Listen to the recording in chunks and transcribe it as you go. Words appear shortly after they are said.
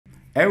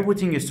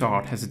Everything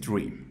starts as a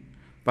dream,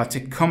 but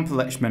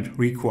accomplishment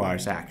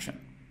requires action.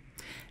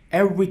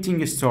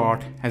 Everything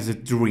starts as a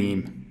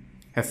dream,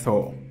 a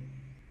thought,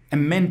 a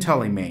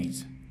mental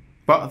image,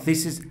 but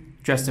this is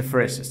just the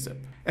first step.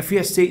 If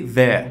you stay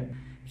there,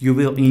 you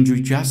will enjoy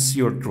just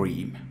your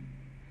dream.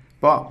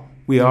 But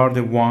we are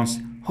the ones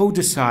who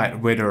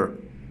decide whether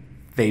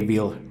they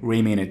will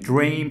remain a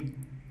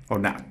dream or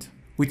not.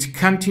 With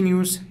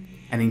continuous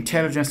and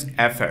intelligent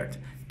effort,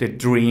 the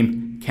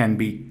dream can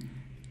be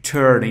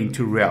turned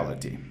into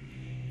reality.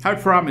 I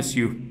promise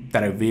you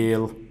that I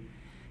will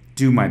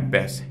do my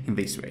best in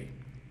this way,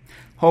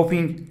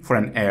 hoping for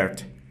an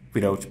Earth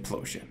without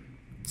pollution.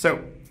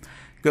 So,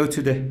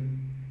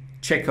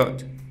 check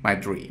out my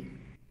dream.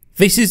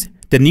 This is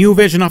the new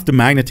version of the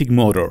magnetic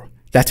motor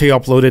that I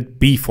uploaded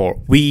before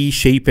we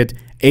shaped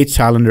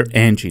 8-cylinder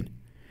engine,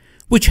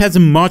 which has a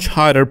much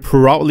higher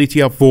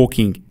probability of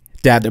working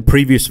than the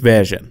previous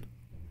version.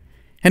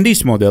 In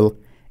this model,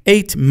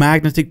 8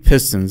 magnetic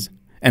pistons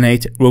and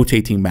 8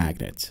 rotating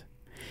magnets,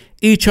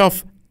 each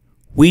of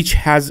which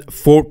has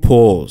 4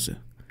 poles.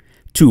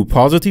 2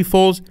 positive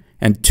poles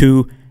and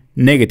 2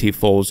 negative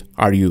poles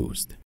are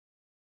used.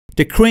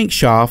 The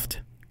crankshaft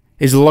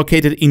is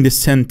located in the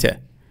center,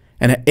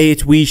 and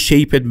 8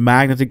 V-shaped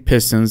magnetic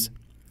pistons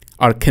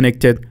are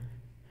connected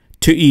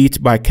to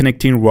it by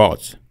connecting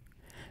rods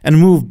and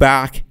move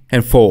back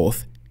and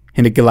forth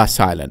in the glass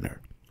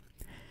cylinder.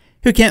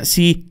 You can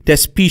see the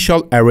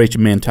special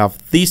arrangement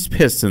of these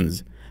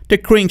pistons, the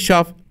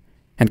crankshaft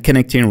and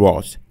connecting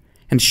rods,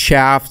 and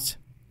shafts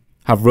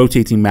of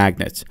rotating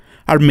magnets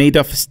are made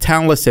of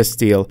stainless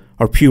steel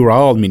or pure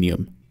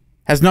aluminum,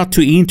 as not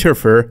to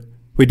interfere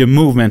with the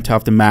movement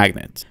of the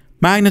magnet.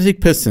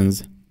 Magnetic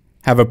pistons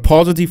have a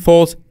positive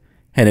force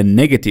and a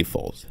negative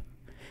force,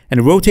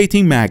 and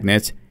rotating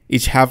magnets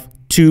each have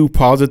 2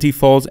 positive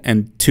poles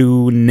and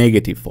 2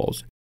 negative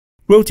poles.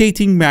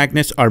 Rotating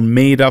magnets are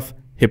made of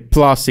a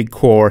plastic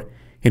core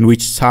in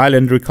which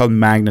cylindrical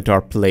magnets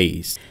are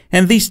placed,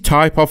 and this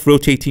type of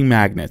rotating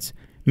magnets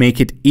make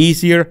it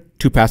easier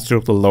to pass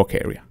through the lock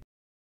area.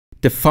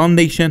 The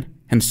foundation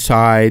and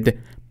side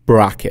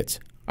brackets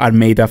are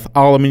made of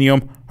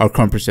aluminum or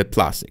composite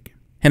plastic,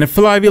 and a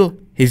flywheel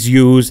is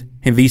used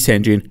in this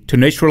engine to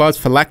neutralize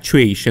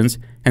fluctuations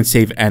and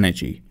save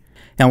energy.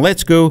 And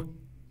let's go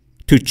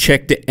to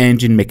check the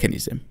engine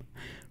mechanism.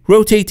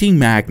 Rotating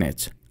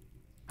magnets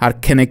are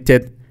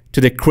connected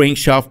to the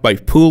crankshaft by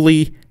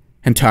pulley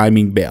and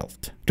timing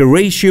belt. The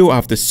ratio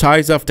of the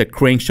size of the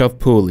crankshaft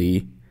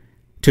pulley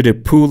to the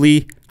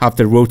pulley of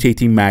the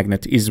rotating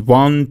magnet is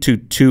 1 to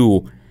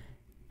 2,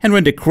 and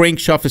when the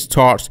crankshaft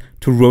starts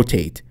to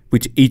rotate,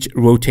 with each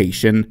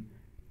rotation,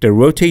 the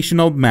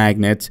rotational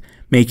magnets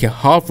make a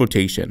half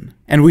rotation,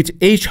 and with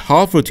each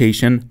half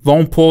rotation,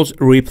 one pole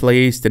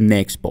replaces the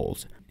next pole.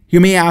 You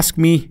may ask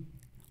me,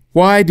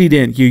 why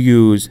didn't you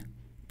use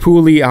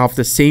pulley of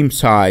the same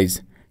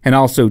size, and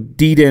also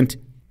didn't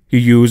you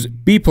use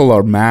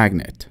bipolar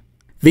magnet?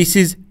 This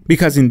is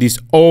because in this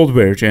old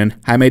version,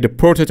 I made a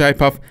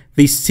prototype of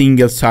this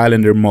single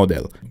cylinder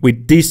model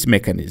with this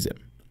mechanism,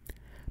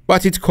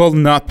 but it could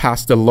not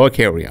pass the lock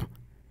area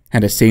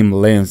and the same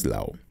lens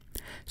law.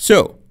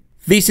 So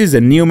this is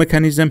a new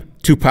mechanism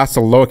to pass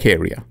the lock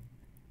area,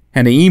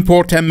 and an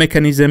important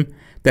mechanism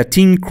that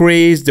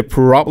increases the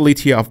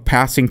probability of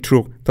passing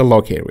through the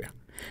lock area.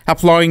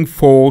 Applying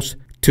force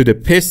to the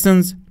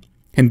pistons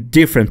in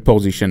different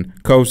position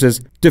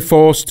causes the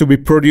force to be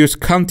produced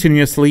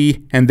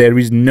continuously, and there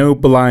is no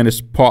blind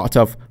spot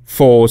of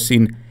force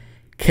in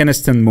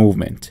constant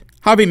movement.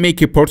 I will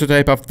make a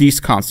prototype of this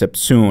concept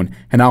soon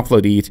and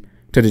upload it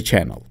to the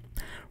channel.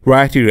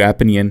 Write your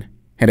opinion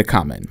in the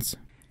comments.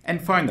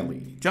 And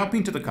finally, jump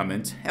into the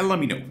comments and let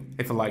me know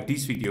if you like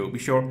this video. Be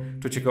sure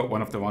to check out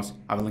one of the ones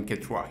I will link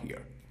it right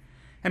here.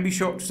 And be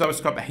sure to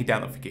subscribe and hit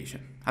that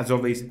notification. As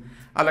always,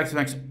 I'd like to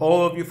thank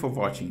all of you for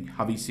watching.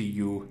 I will see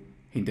you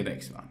in the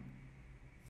next one.